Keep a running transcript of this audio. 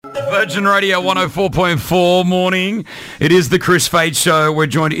Virgin Radio 104.4 morning. It is the Chris Fade Show. We're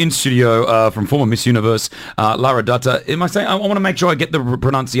joined in studio from former Miss Universe, Lara Dutta. Am I saying? I want to make sure I get the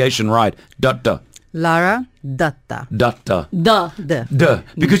pronunciation right. Dutta. Lara Dutta. Dutta. Duh. Duh.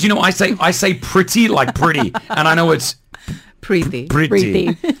 Because, you know, I say pretty like pretty, and I know it's Preeti.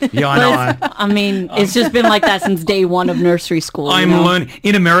 pretty. Yeah, I know. I mean, it's just been like that since day one of nursery school. I'm learning.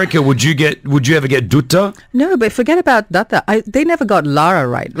 In America, would you ever get Dutta? No, but forget about Dutta. They never got Lara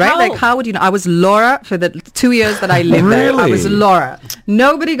right? How? Like, how would you know? I was Laura for the 2 years that I lived there. I was Really? Laura.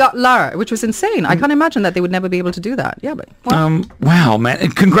 Nobody got Lara, which was insane. I can't imagine that they would never be able to do that. Yeah, but... Wow, man.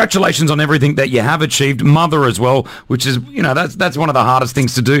 And congratulations on everything that you have achieved. Mother as well, which is, you know, that's one of the hardest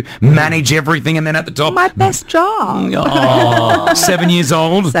things to do. Manage everything and then at the top. my best job. Oh, 7 years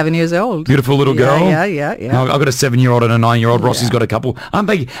old. 7 years old. Beautiful little girl. Yeah. I've got a 7-year-old and a 9-year-old. Rossi's got a couple. Aren't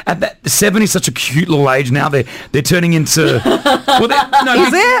they? At that 7 is such a cute little age now. They're turning into. Well,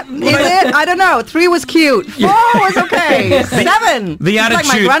 Is it? I don't know. 3 was cute. 4 was okay. 7. The It's attitude.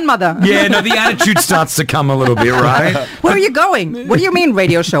 like my grandmother. Yeah, no, the attitude starts to come a little bit, right? Where are you going? What do you mean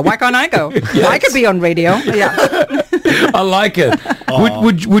radio show? Why can't I go? I could be on radio. Yeah. I like it.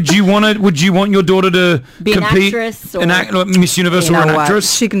 Would you want your daughter to Be an compete? actress or- Miss Universe You or an know what?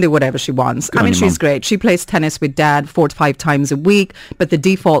 actress? She can do whatever she wants. Good I on mean, you, she's Mum. great. She plays tennis with Dad 4 to 5 times a week, but the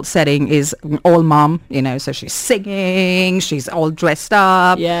default setting is all mom, you know, so she's singing, she's all dressed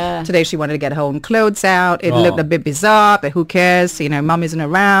up. Yeah. Today she wanted to get her own clothes out. It looked a bit bizarre, but who cares? You know, mum isn't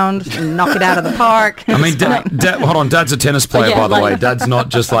around. Knock it out of the park. I mean, hold on. Dad's a tennis player, Yeah, by the like- way. Dad's not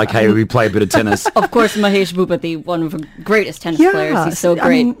just like, hey, we play a bit of tennis. Of course, Mahesh Bhupati, one of the greatest tennis players. He's so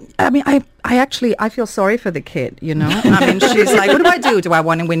great. I actually feel sorry for the kid, you know. I mean, she's like, what do I do? Do I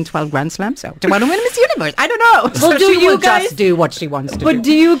want to win 12 Grand Slams? So, do I want to win Miss Universe? I don't know. So do she you will guys- just do what she wants to do. But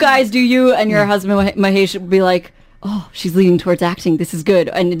do you and your husband Mahesh be like, oh, she's leaning towards acting, this is good?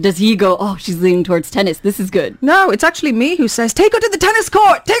 And does he go, oh, she's leaning towards tennis, this is good? No, it's actually me who says, take her to the tennis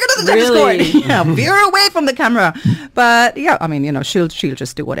court. Take her to the Really? tennis court. Yeah, veer her away from the camera. But yeah, I mean, you know, she'll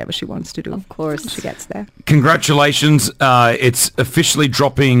just do whatever she wants to do. Of course. She gets there. Congratulations. It's officially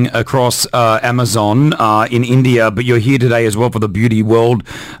dropping across Amazon in India, but you're here today as well for the Beauty World,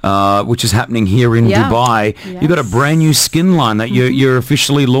 which is happening here in Yeah. Dubai. Yes. You've got a brand new skin line that you're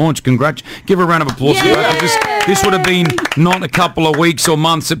officially launched. Give her a round of applause for that. This would have been not a couple of weeks or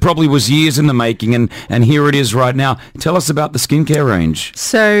months. It probably was years in the making, and here it is right now. Tell us about the skincare range.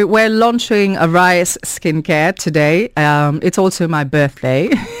 So we're launching Arise Skincare today. It's also my birthday.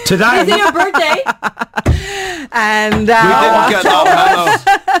 Today, Is it your birthday? And Get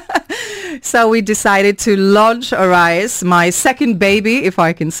that so we decided to launch Arise, my second baby, if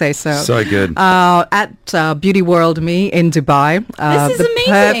I can say so. So good. At Beauty World Me in Dubai. This is the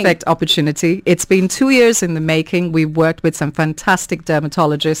amazing. Perfect opportunity. It's been 2 years in the making. We've worked with some fantastic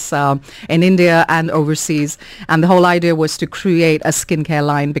dermatologists in India and overseas. And the whole idea was to create a skincare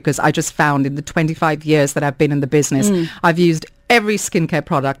line because I just found in the 25 years that I've been in the business, I've used every skincare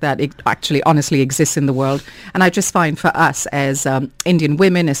product that actually honestly exists in the world. And I just find for us as Indian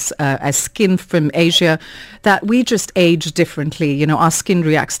women, as skin from Asia, that we just age differently. You know, our skin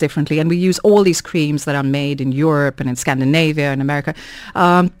reacts differently. And we use all these creams that are made in Europe and in Scandinavia and America.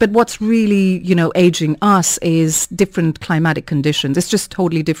 But what's really, you know, aging us is different climatic conditions. It's just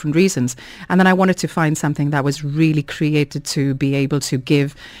totally different reasons. And then I wanted to find something that was really created to be able to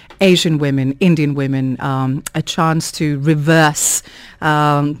give Asian women, Indian women, a chance to reverse,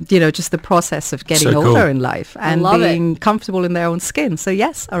 you know, just the process of getting So older cool. in life and love it. being comfortable in their own skin. So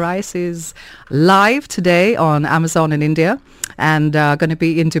yes, Arise is live today on Amazon in India and going to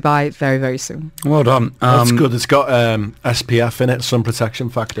be in Dubai very, very soon. Well done. That's good. It's got SPF in it, sun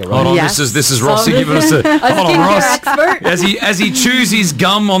protection factor. Right? Hold on, Yes. this is Rossi giving us a hold on, skincare Ross. expert. As he chews his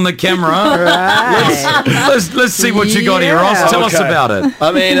gum on the camera. Let's see what you got here, Ross. Tell us Okay. about it.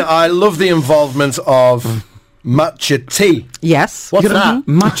 I mean, I love the involvement of matcha tea. Yes. What's that?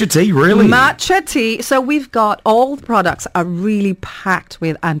 Matcha tea, really? Matcha tea. So we've got all the products are really packed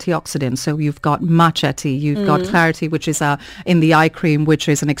with antioxidants. So you've got matcha tea, you've got Clarity, which is in the eye cream, which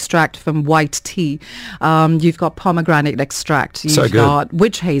is an extract from white tea. You've got pomegranate extract. You've So good. got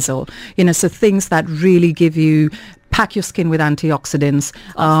witch hazel. You know, so things that really give you pack your skin with antioxidants.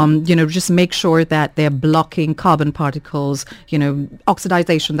 You know, just make sure that they're blocking carbon particles, you know,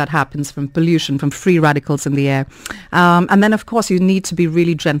 oxidization that happens from pollution, from free radicals in the air. And then, of course, you need to be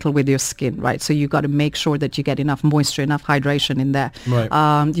really gentle with your skin, right? So you've got to make sure that you get enough moisture, enough hydration in there.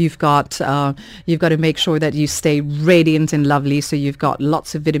 Right. You've got to make sure that you stay radiant and lovely. So you've got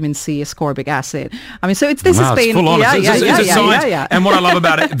lots of vitamin C, ascorbic acid. I mean, so this Wow, has it's been full on. It's a science. yeah. And what I love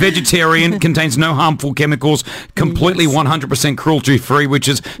about it, vegetarian, contains no harmful chemicals, completely completely 100% cruelty-free, which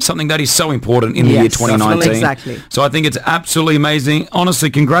is something that is so important in the year Yes, 2019. definitely. Exactly. So I think it's absolutely amazing. Honestly,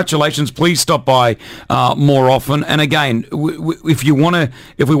 congratulations. Please stop by more often. And again, if we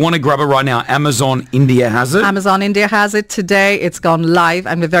want to grab it right now, Amazon India has it. Amazon India has it today. It's gone live,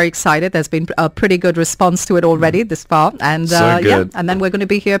 and we're very excited. There's been a pretty good response to it already this far, and So good. and then we're going to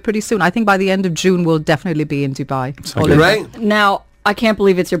be here pretty soon. I think by the end of June we'll definitely be in Dubai. All good. over. Great. Now, I can't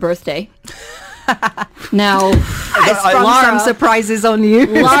believe it's your birthday. Now, I sprung some surprises on you.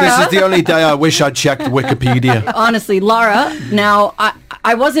 This Lara, is the only day I wish I'd checked Wikipedia. honestly, Lara, now,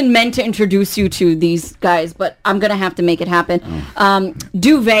 I wasn't meant to introduce you to these guys, but I'm going to have to make it happen.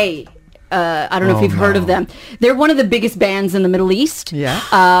 Duvet. I don't know if you've heard of them. They're one of the biggest bands in the Middle East. Yeah.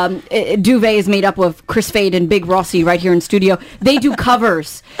 Duvet is made up of Chris Fade and Big Rossi right here in studio. They do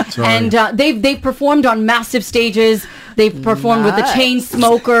covers. And they've performed on massive stages. They've performed with the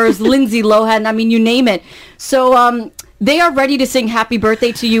Chainsmokers, Lindsay Lohan, I mean, you name it. So they are ready to sing Happy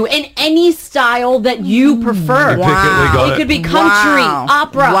Birthday to you in any style that you prefer. We got It could be country, Wow.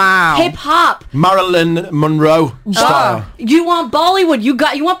 opera, Wow. hip-hop. Marilyn Monroe style. You want Bollywood,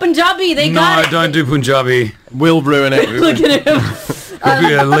 you want Punjabi, they No, got I it. don't do Punjabi. We'll ruin it. Look at him.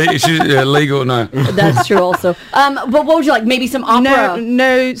 She's illegal, no. That's true also. But what would you like? Maybe some opera?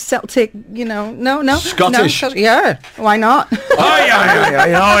 No Celtic, no. Scottish. No, yeah, why not? Oh,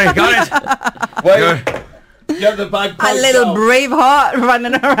 yeah, got it. Wait. Get the bagpipes A little out. brave heart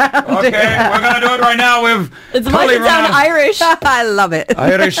running around. Okay, we're going to do it right now. We've It's probably might sound run Irish. I love it.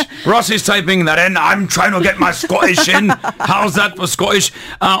 Irish. Ross is typing that in. I'm trying to get my Scottish in. How's that for Scottish?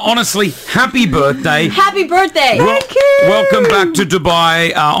 Honestly, happy birthday. Happy birthday. Thank you. Welcome back to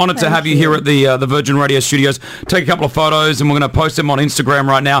Dubai. Honoured to have you here at the Virgin Radio Studios. Take a couple of photos and we're going to post them on Instagram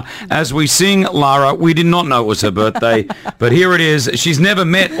right now as we sing Lara. We did not know it was her birthday, but here it is. She's never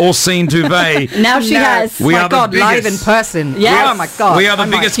met or seen Duvet. Now she No. has. We My are the God, live in biggest. person. Yes. Oh my God. We are the I'm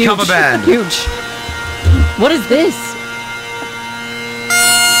like, biggest huge. cover band. Huge. What is this?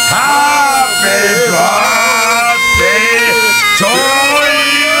 Happy birthday to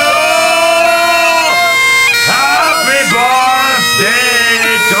you. Happy birthday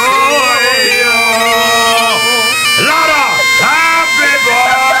to you. Lara, happy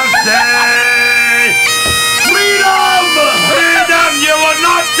birthday. Freedom. Freedom. You will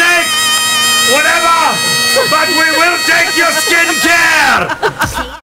not take whatever, but we will take your skincare.